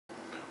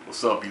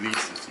What's up,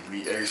 elites? It's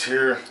Elite Ace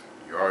here.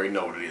 You already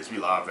know what it is. We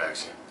live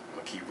action. I'm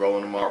gonna keep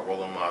rolling them out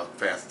as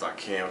fast as I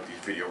can with these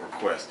video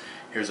requests.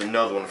 Here's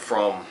another one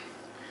from.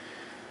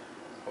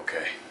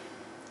 Okay,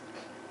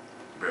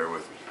 bear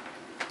with me.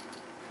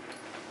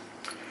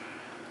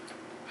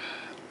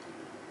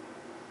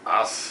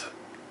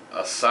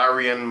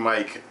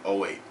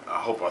 Assyrianmike08.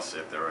 I hope I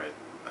said that right.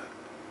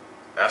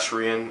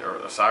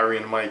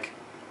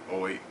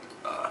 Assyrianmike08.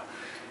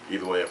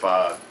 Either way, if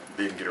I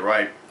didn't get it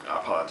right, I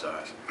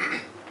apologize.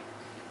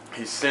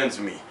 He sends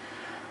me,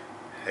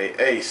 "Hey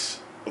Ace,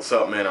 what's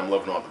up, man? I'm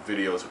loving all the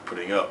videos you're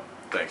putting up.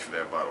 Thanks for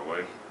that, by the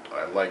way.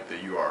 I like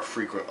that you are a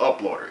frequent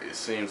uploader. It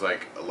seems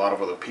like a lot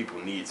of other people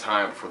need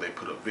time before they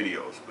put up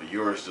videos, but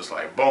yours just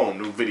like,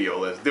 boom, new video,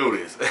 let's do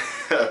this."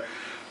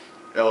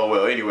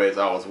 LOL. Anyways,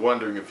 I was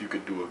wondering if you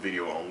could do a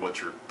video on what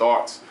your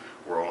thoughts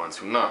were on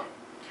Toonami.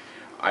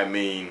 I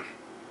mean,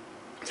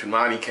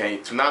 Toonami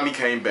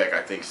came back,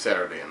 I think,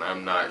 Saturday, and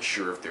I'm not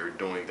sure if they were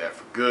doing that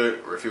for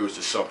good or if it was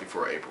just something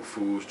for an April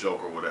Fool's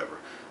joke or whatever.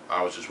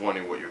 I was just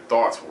wondering what your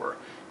thoughts were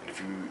and if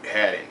you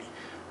had any.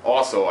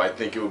 Also, I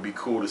think it would be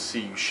cool to see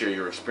you share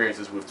your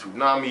experiences with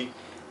Toonami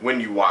when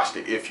you watched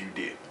it, if you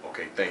did.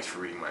 Okay, thanks for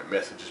reading my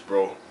messages,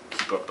 bro.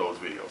 Keep up those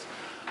videos.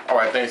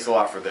 Alright, thanks a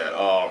lot for that.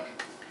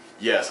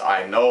 Yes,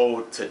 I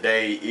know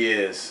today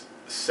is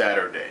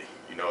Saturday.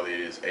 You know, it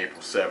is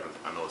April 7th.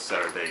 I know it's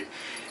Saturday.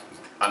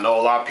 I know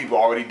a lot of people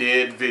already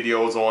did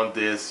videos on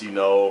this, you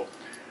know.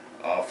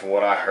 From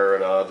what I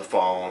heard, the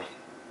phone,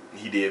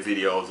 he did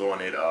videos on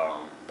it.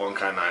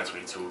 Bunkai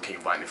 922, King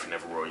Fighting for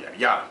Never World, yada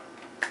yada.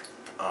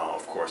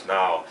 Of course,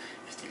 now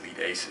it's the Elite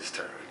Ace's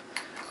turn.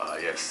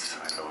 Yes,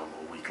 I know I'm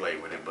a week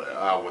late with it, but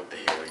what the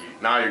hell?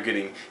 Now you're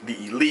getting the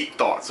elite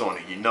thoughts on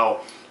it, you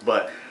know.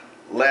 But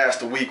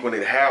last week when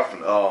it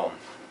happened,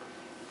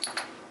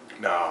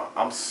 now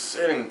I'm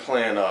sitting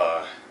playing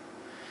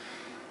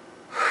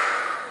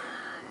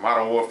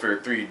Modern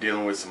Warfare 3,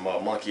 dealing with some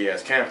monkey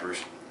ass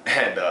campers,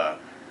 and of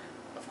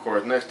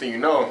course, next thing you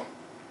know,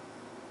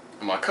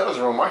 in my cousin's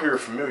room, I hear a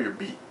familiar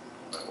beat.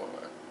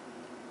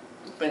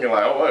 I'm thinking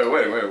like, oh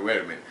wait a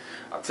minute.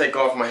 I take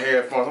off my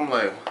headphones. I'm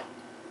like,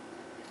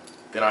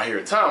 then I hear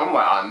a time. I'm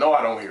like, I know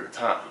I don't hear a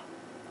time.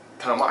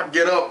 I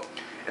get up,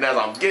 and as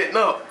I'm getting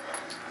up,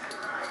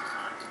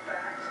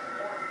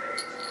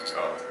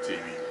 TV.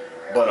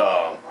 But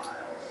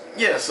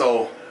yeah.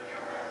 So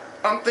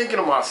I'm thinking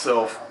to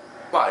myself,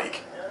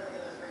 like,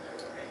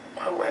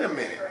 wait a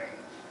minute.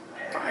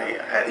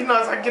 You know,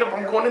 as I get up,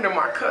 I'm going in there.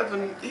 My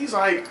cousin, he's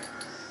like,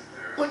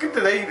 look at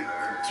today,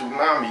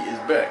 Toonami is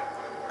back,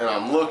 and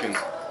I'm looking,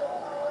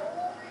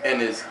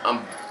 and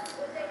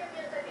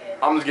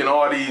I'm just getting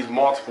all these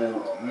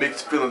multiple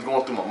mixed feelings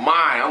going through my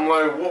mind. I'm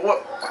like,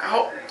 what?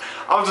 How?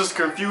 I'm just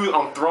confused.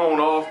 I'm thrown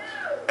off,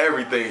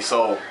 everything.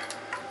 So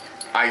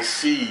I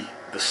see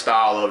the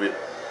style of it,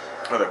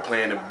 how they're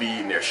playing the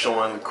beat, and they're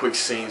showing quick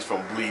scenes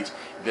from Bleach.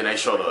 Then they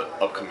show the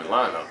upcoming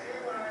lineup.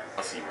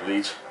 I see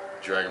Bleach,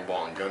 Dragon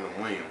Ball, and Gundam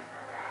Wing.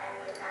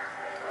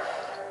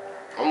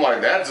 I'm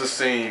like, that just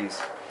seems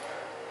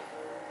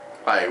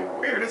like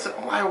weird.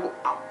 I'm like,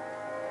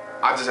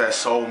 I just had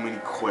so many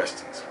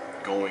questions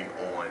going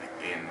on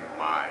in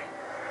my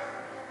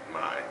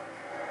mind.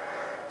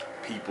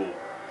 People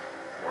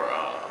were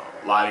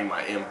lighting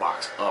my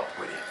inbox up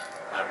with it.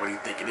 Like, what do you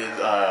think it is?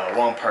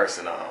 One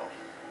person,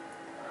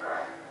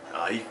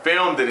 he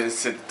filmed it and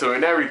sent it to me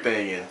and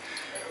everything. And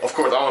of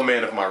course, I'm a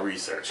man of my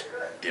research.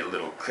 Did a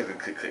little click,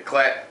 click, click,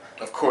 clack.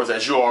 Of course,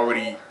 as you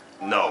already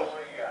know,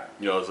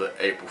 you know, it's an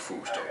April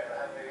Fool's joke.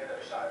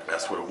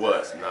 That's what it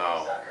was.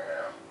 Now,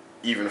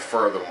 even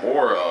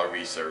furthermore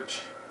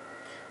research,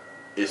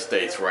 it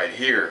states right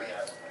here,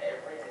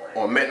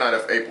 on midnight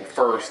of April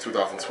 1st,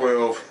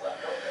 2012,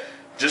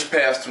 just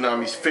past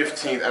Toonami's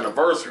 15th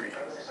anniversary,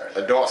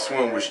 Adult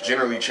Swim, which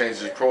generally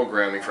changes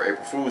programming for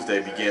April Fool's Day,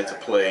 began to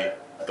play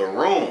The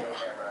Room,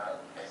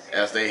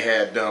 as they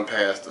had done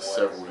past the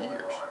several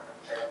years.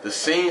 The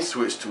scene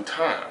switched to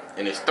Time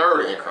in its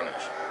third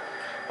incarnation,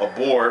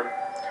 aboard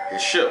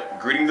his ship,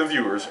 greeting the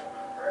viewers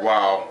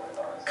while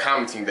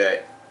commenting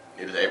that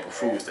it is April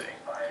Fool's Day,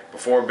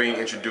 before being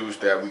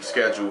introduced that week's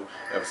scheduled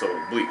episode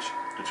of Bleach.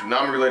 The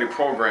Toonami-related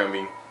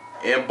programming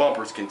and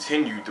bumpers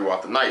continued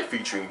throughout the night,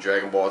 featuring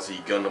Dragon Ball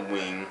Z, Gundam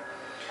Wing,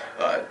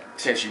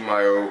 Tenchi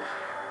Mayo,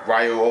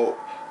 Ryo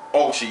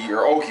Ochi,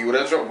 or Oki,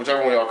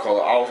 whichever one y'all call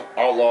it,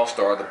 Outlaw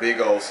Star, The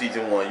Big O,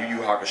 Season 1, Yu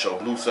Yu Hakusho,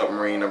 Blue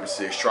Submarine, Number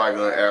 6,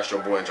 Trigun,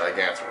 Astro Boy, and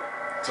Gigantor.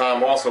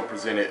 Time also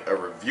presented a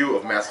review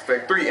of Mass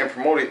Effect 3 and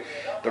promoted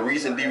the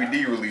recent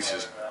DVD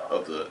releases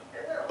of the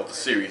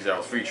series that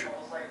was featured.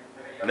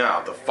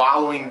 Now, the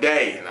following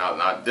day,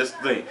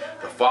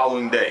 the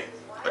following day,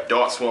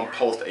 Adult Swim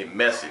posted a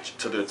message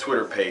to their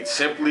Twitter page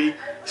simply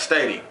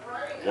stating,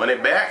 "Want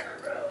it back?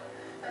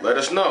 Let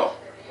us know.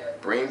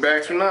 Bring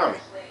back Toonami."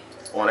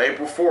 On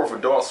April 4th,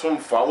 Adult Swim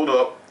followed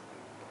up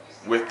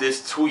with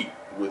this tweet,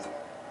 with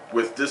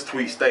this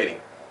tweet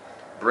stating,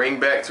 "Bring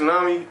back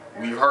Toonami,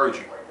 we've heard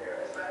you.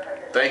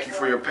 Thank you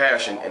for your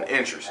passion and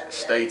interest.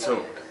 Stay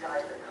tuned."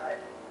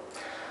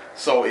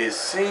 So it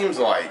seems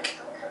like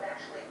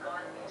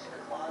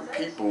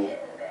people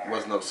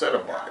wasn't upset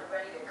about it.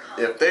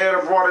 If they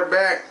had brought it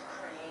back,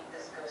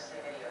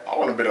 I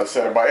wouldn't have been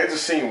upset about it. It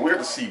just seemed weird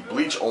to see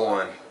Bleach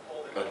on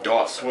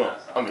Adult Swim.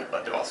 On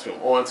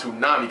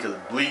Toonami, because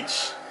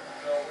Bleach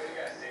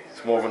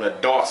is more of an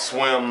Adult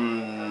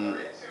Swim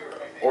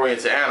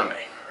oriented anime.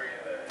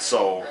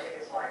 So,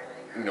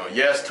 you know,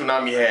 yes,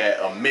 Toonami had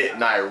a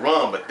midnight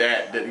run, but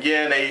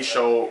yeah, they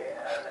showed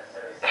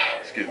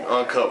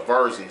uncut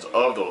versions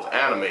of those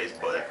animes,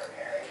 but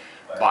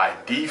by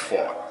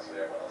default,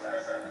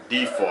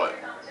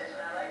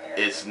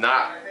 it's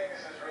not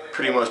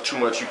pretty much too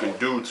much you can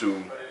do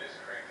to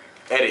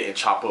edit and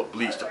chop up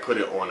Bleach to put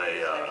it on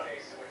a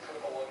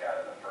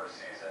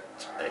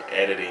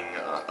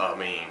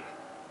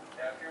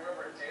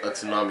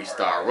Toonami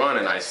style run.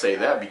 And I say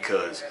that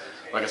because,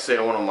 like I said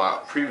in one of my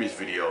previous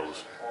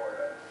videos,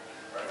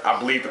 I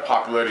believe the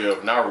popularity of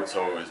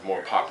Naruto is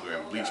more popular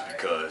than Bleach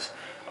because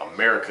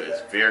America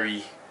is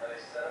very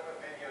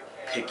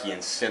picky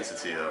and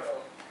sensitive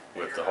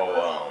with the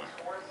whole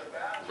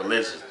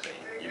religious thing,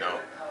 you know,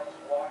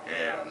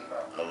 and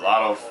a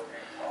lot of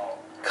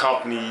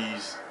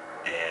companies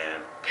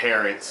and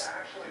parents,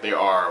 they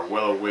are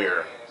well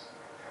aware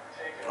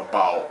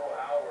about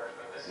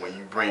when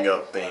you bring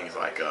up things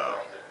like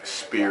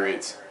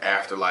spirits,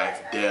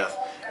 afterlife, death,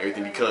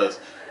 everything, because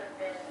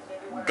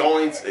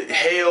going to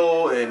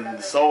hell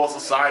and soul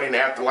society and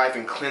afterlife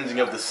and cleansing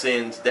of the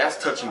sins, that's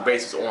touching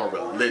bases on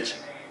religion.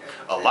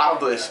 A lot of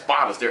the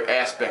Espadas, their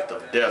aspect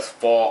of death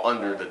fall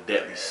under the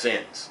deadly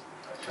sins,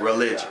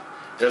 religion.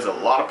 There's a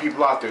lot of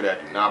people out there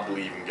that do not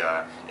believe in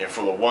God, and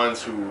for the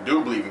ones who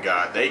do believe in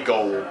God,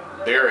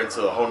 they're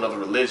into a whole nother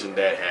religion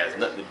that has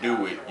nothing to do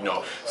with, you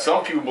know,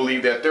 some people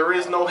believe that there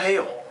is no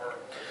hell.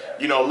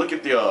 You know, look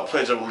at the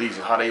Pledge of Allegiance,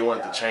 how they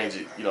wanted to change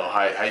it, you know,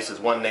 how it says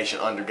one nation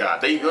under God.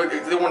 They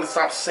want to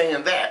stop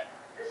saying that.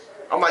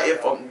 I'm like,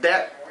 if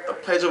the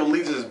Pledge of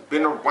Allegiance has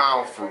been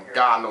around for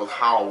God knows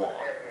how long.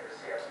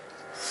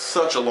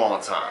 Such a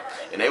long time.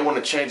 And they want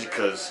to change it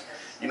because,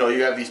 you know,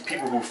 you have these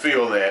people who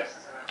feel that,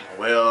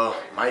 well,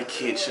 my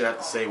kids should have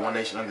to say one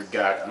nation under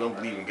God because we don't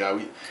believe in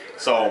God.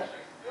 So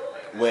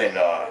when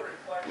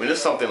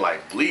it's something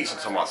like Bleach and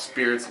talking about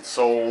spirits and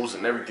souls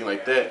and everything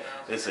like that,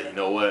 they say, you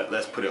know what,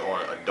 let's put it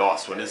on Adult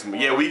Swim.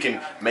 Yeah, you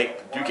can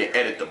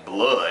edit the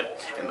blood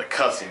and the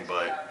cussing,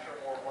 but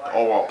the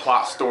overall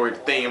plot story, the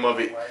theme of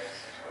it,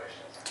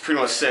 it's pretty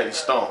much set in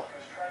stone.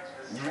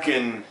 You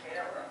can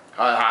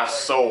have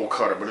Soul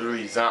Cutter, but it's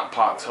really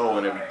Zanpakuto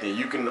and everything.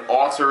 You can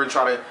alter and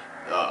try to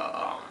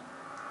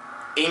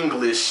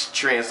English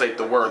translate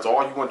the words.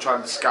 All you want to try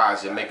to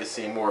disguise it, make it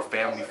seem more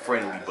family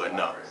friendly, but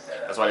no.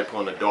 That's why they put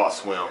on Adult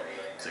Swim,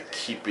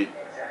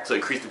 to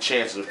increase the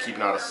chances of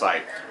keeping out of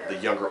sight the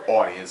younger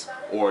audience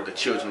or the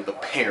children of the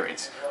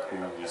parents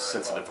who is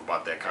sensitive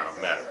about that kind of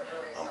matter.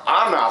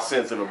 I'm not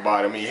sensitive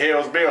about it. I mean,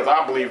 hell's bells,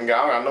 I believe in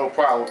God. I got no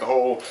problem with the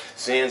whole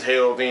sins,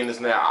 hell thing, this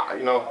and that.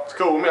 You know, it's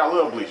cool with me. I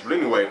love Bleach. But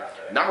anyway,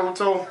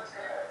 Naruto,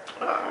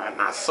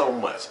 not so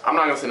much. I'm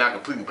not going to say not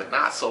completely, but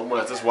not so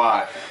much. That's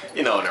why,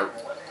 you know,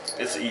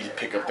 it's an easy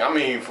pickup thing. I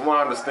mean, from what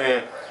I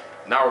understand,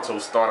 Naruto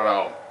started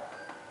out,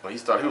 he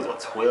was what,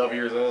 12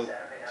 years old?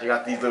 So you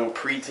got these little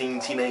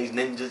preteen teenage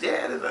ninjas.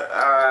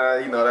 Yeah,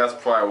 you know, that's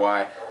probably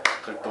why I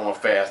clicked on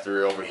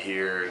faster over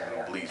here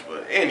and Bleach.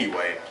 But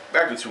anyway,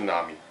 back to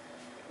Toonami.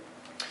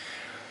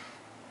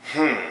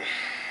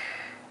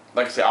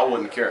 Like I said, I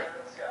wouldn't care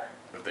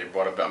if they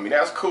brought it back. I mean,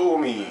 that's cool.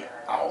 I mean,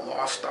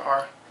 Outlaw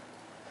Star,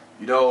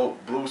 you know,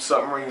 Blue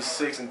Submarine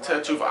 6 and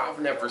Tetsuo. I've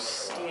never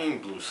seen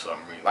Blue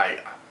Submarine.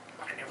 Like,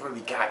 I never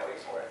really got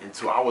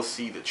into it. I would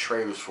see the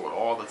trailers for it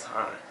all the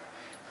time.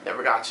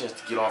 Never got a chance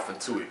to get off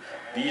into it.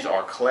 These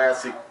are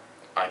classic,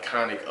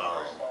 iconic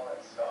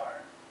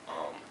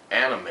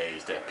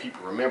animes that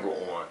people remember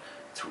on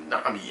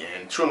Toonami.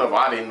 And true enough,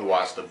 I didn't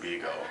watch the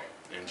Big O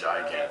and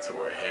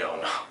Gigantor. Hell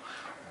no.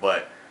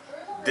 But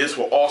this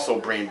will also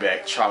bring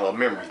back childhood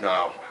memories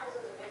now,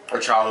 or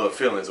childhood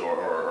feelings,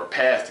 or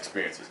past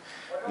experiences.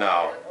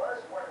 Now,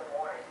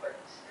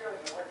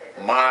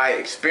 my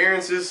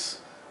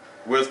experiences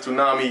with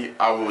Toonami,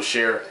 I will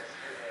share.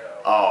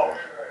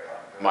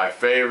 My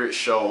favorite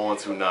show on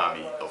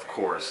Toonami, of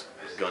course,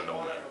 is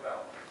Gundam Wing.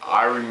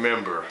 I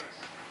remember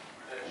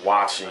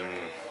watching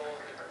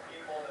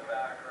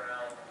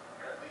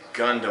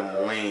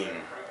Gundam Wing.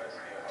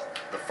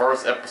 The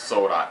first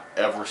episode I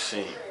ever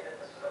seen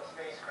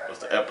was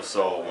the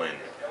episode when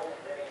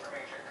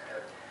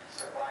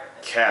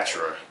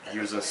Catra, he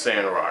was in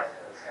Sandrock,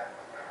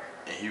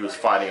 and he was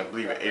fighting, I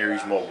believe, an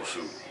Ares mobile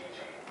suit.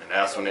 And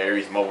that's when the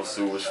Ares mobile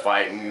suit was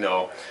fighting, you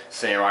know,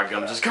 Sandrock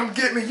Gundam, just come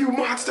get me, you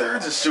monster,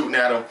 just shooting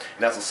at him. And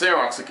that's when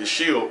Sandrock took his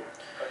shield,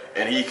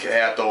 and he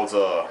had those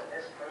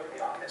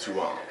two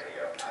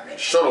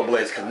shuttle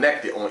blades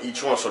connected on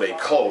each one so they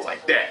closed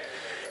like that.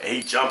 And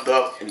he jumped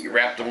up and he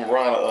wrapped them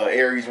around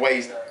Ares'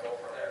 waist.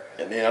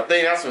 And then I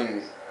think that's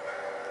when,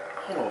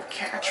 I don't know if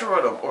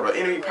Catra or the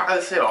enemy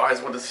pilot said, oh, I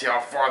just wanted to see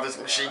how far this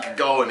machine could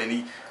go, and then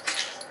he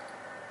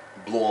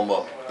blew him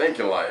up.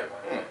 Thinking like,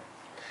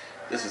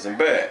 this isn't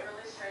bad.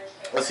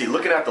 Let's see,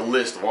 looking at the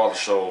list of all the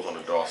shows on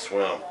Adult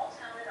Swim,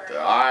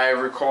 I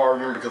recall,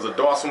 remember, because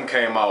Adult Swim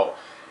came out,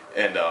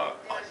 and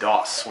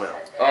Adult Swim,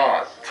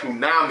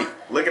 Toonami.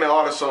 Looking at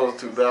all the shows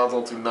that was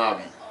on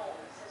Toonami,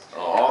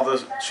 all the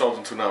shows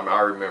on Toonami,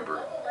 I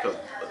remember, because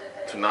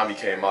Toonami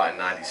came out in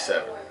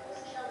 '97,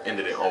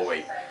 ended in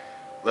 '08.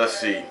 Let's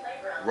see,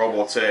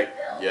 Robotech,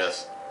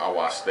 yes, I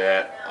watched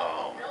that.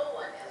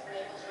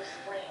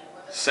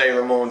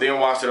 Sailor Moon, didn't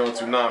watch it on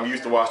Toonami.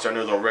 Used to watch that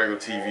news on regular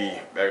TV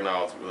back when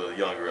I was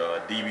younger.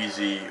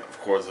 DBZ, of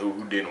course,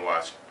 who didn't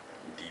watch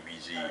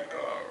DBZ?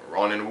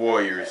 Ronin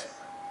Warriors,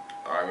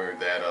 I remember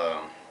that.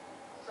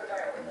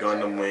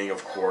 Gundam Wing,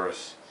 of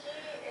course.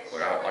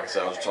 Like I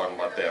said, I was talking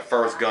about that.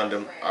 First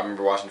Gundam, I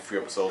remember watching a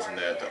few episodes on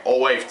that. The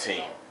 08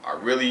 team, I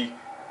really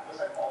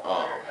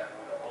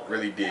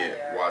did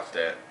watch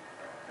that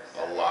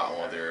a lot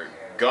on there.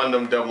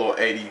 Gundam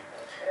 0080,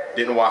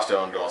 didn't watch that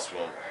on Adult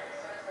Swim.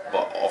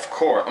 But of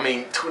course, I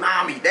mean,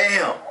 Toonami,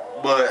 damn.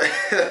 But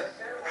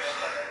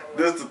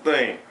this is the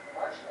thing.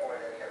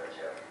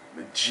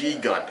 The G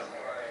Gundam.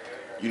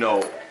 You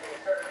know,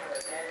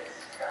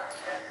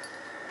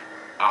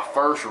 I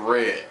first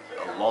read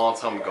a long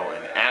time ago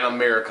in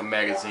An-America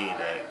magazine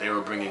that they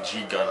were bringing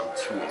G Gundam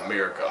to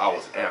America. I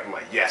was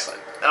like, yes,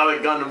 another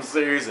Gundam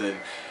series. And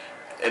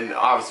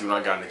obviously when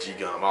I got into G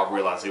Gundam, I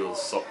realized it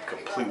was so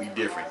completely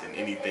different than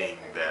anything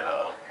that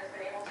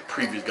the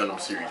previous Gundam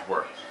series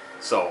were.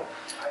 So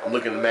I'm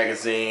looking at the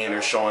magazine,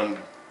 they're showing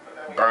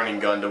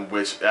Burning Gundam,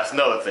 which that's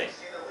another thing.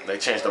 They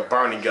changed the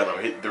Burning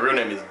Gundam. The real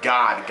name is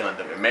God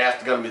Gundam, and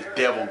Master Gundam is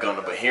Devil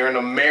Gundam. But here in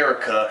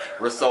America,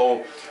 we're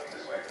so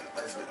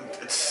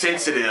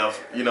sensitive,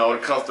 you know, when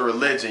it comes to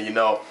religion, you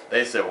know.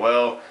 They said,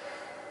 well,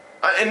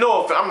 and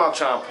no, I'm not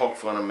trying to poke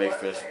fun and make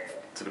fish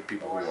to the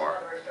people who are,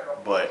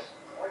 but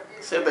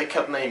said they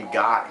kept the name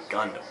God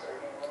Gundam.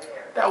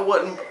 That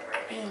wasn't,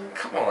 I mean,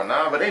 come on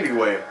now. But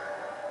anyway,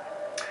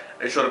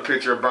 they showed a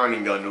picture of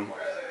Burning Gundam.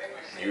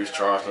 He was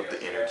charged up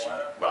the energy.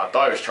 Well, I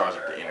thought he was charged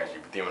up the energy,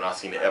 but then when I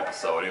seen the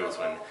episode, it was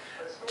when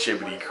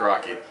Chibbity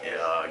Crockett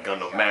and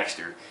Gundam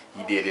Maxter,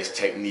 he did his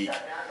technique,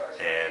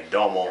 and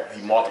Domo,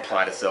 he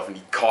multiplied himself and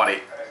he caught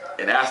it.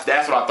 And that's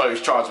what I thought he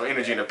was charged with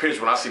energy in the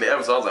picture. When I seen the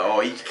episode, I was like, oh,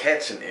 he's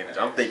catching energy.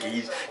 I'm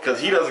thinking because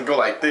he doesn't go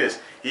like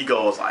this, he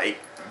goes like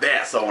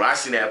that. So when I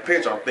seen that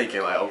picture, I'm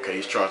thinking like, okay,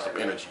 he's charged up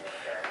energy.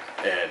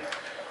 And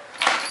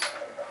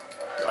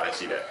I didn't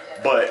see that.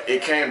 But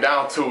it came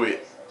down to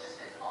it,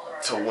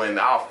 to when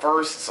I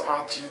first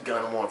saw G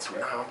Gundam on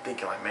Toonami, I'm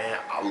thinking like, man,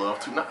 I love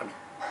Toonami.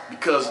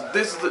 Because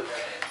this is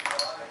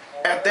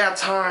at that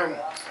time,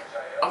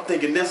 I'm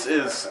thinking this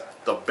is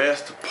the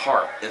best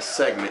part and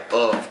segment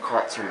of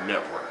Cartoon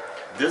Network.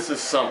 This is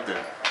something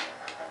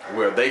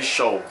where they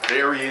show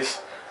various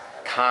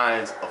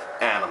kinds of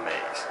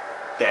animes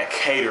that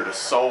cater to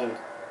so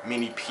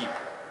many people.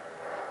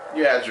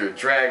 You had your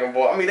Dragon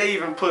Ball. I mean, they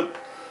even put,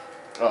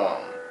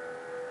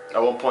 at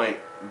one point,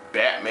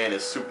 Batman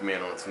and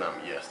Superman on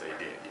Toonami. Yes, they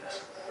did,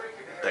 yes.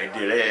 They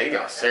did. They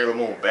got Sailor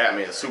Moon,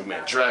 Batman,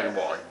 Superman, Dragon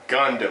Ball,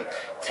 Gundam,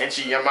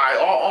 Tenchi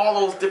Yamai,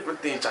 all those different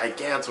things.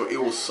 Gigantor.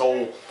 It was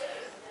so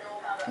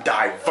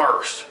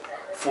diverse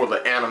for the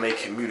anime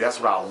community. That's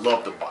what I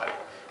loved about it.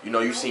 You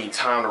know, you seen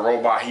Time the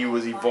Robot, he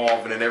was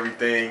evolving and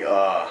everything.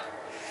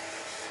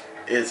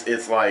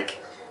 It's like,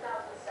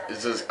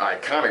 it's just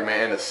iconic,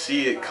 man. To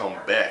see it come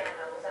back,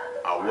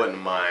 I wouldn't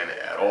mind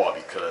at all,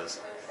 because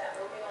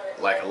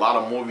like a lot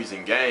of movies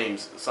and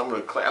games, some of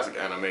the classic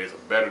animes are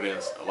better than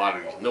a lot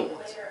of these new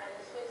ones.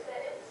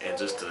 And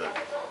just to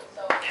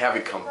have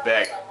it come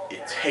back,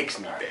 it takes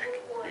me back,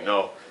 you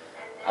know.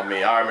 I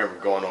mean, I remember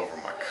going over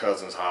to my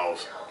cousin's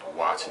house,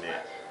 watching it.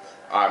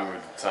 I remember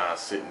the time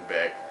sitting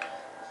back,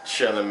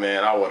 chilling,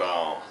 man. I would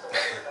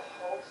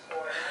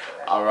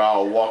I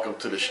would walk up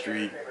to the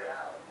street,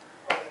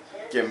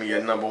 get me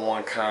a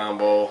 #1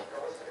 combo,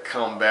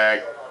 come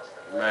back,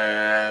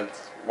 man,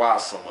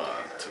 watch some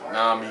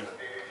Toonami.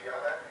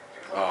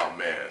 Oh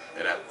man,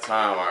 and at the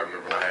time I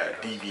remember when I had a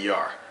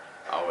DVR,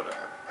 I would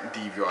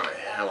DVR the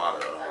hell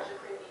out of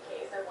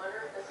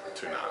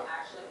Toonami.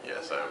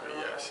 Yes,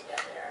 yes.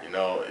 You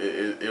know,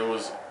 it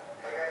was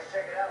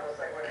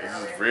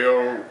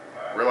real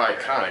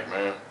iconic,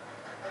 man.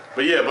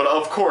 But yeah, but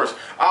of course,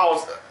 I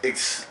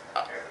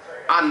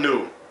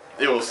knew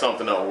it was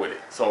something up with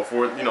it. So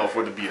for it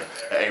to be an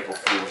April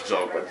Fool's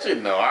joke, but you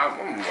know,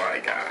 I'm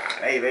like,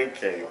 they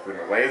came from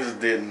the way. It just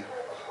didn't.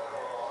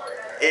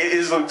 It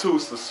just looked too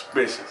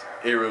suspicious.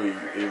 It really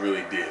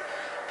did.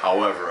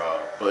 However,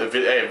 but if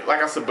it,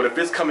 like I said, but if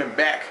it's coming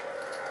back,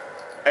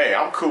 hey,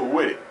 I'm cool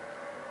with it.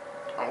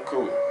 I'm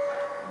cool,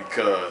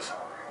 because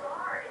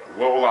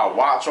what will I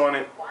watch on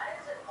it?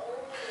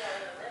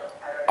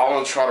 I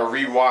want to try to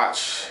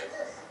rewatch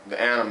the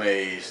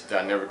animes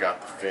that I never got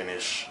to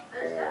finish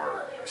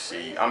or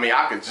see. I mean,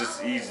 I could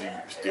just easily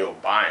still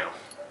buy them,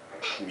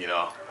 you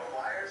know.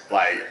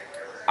 Like,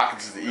 I could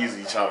just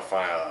easily try to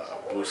find a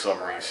Blue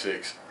Submarine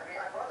 6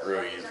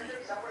 real easy.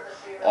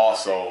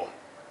 Also,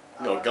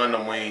 you know,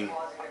 Gundam Wing,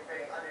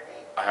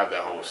 I have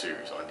that whole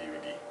series on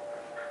DVD.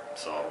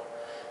 So,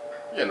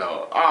 you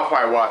know, I'll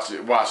probably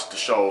watch the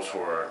shows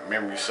for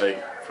memory's sake,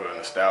 for the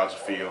nostalgia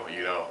feel,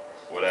 you know.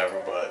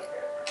 whatever. But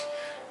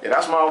yeah,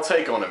 that's my whole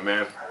take on it,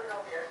 man.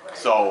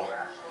 So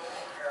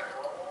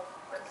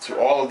to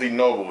all of the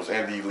nobles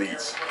and the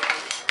elites.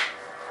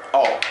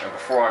 Oh, and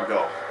before I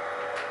go,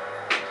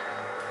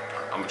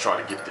 I'm gonna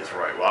try to get this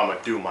right. Well, I'm gonna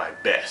do my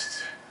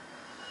best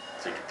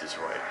to get this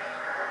right.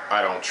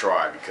 I don't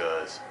try,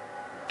 because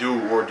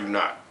do or do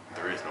not,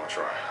 there is no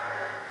try.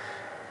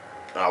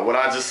 What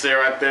I just said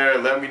right there,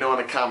 let me know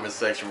in the comment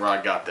section where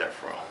I got that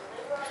from.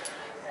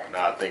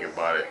 Now I think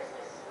about it,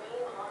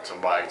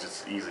 somebody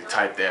just easily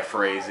type that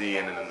phrase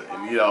in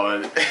and you know,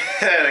 and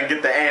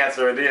get the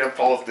answer and then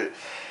post it.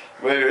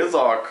 But it's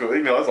all cool,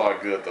 you know, it's all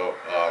good though.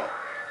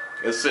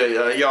 Let's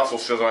say, he also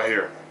says right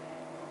here,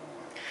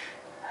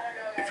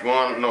 if you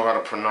want to know how to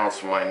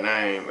pronounce my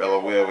name,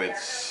 LOL,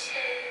 it's,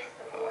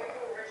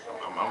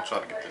 I'm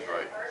trying to get this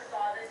right.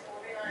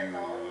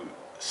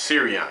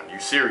 Syrian.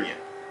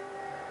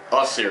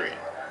 Assyrian.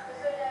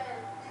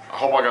 I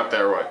hope I got that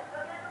right.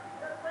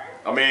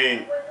 I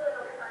mean,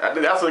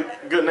 that's a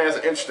good name, that's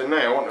an interesting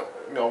name. I wonder,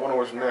 you know, I wonder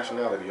what's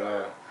nationality.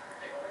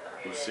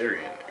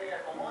 Syrian.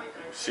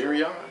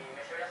 Syrian?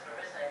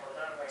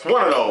 It's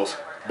one of those,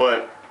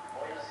 but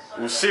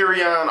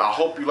Syrian, I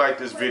hope you like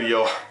this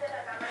video.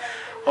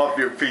 Hope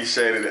you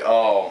appreciated it.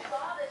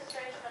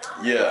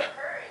 Yeah,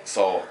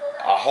 so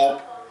I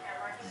hope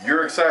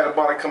you're excited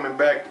about it coming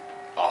back.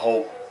 I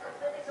hope,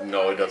 you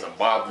know, it doesn't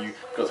bother you,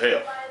 because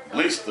hell,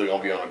 Bleach still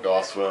gonna be on the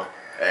dog swim.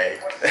 Hey,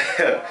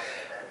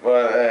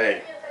 but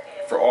hey,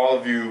 for all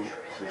of you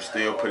who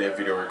still put in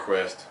video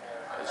requests,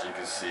 as you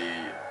can see,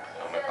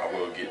 I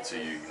will get to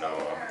you. You know,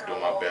 I'm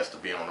doing my best to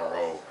be on the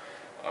road.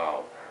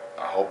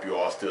 I hope you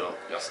all I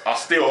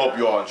still hope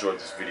you all enjoyed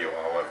this video,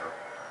 however.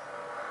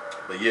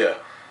 But yeah,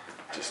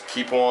 just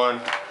keep on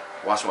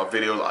watching my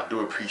videos. I do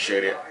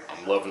appreciate it.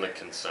 I'm loving the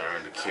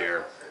concern, the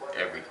care,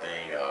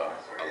 everything.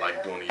 I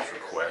like doing these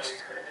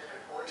requests.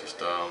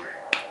 Just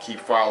keep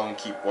following,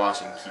 keep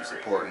watching, keep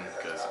supporting,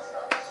 because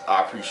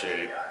I appreciate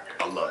it.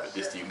 I love it.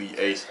 This is the Elite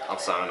Ace. I'm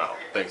signing out.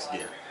 Thanks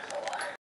again.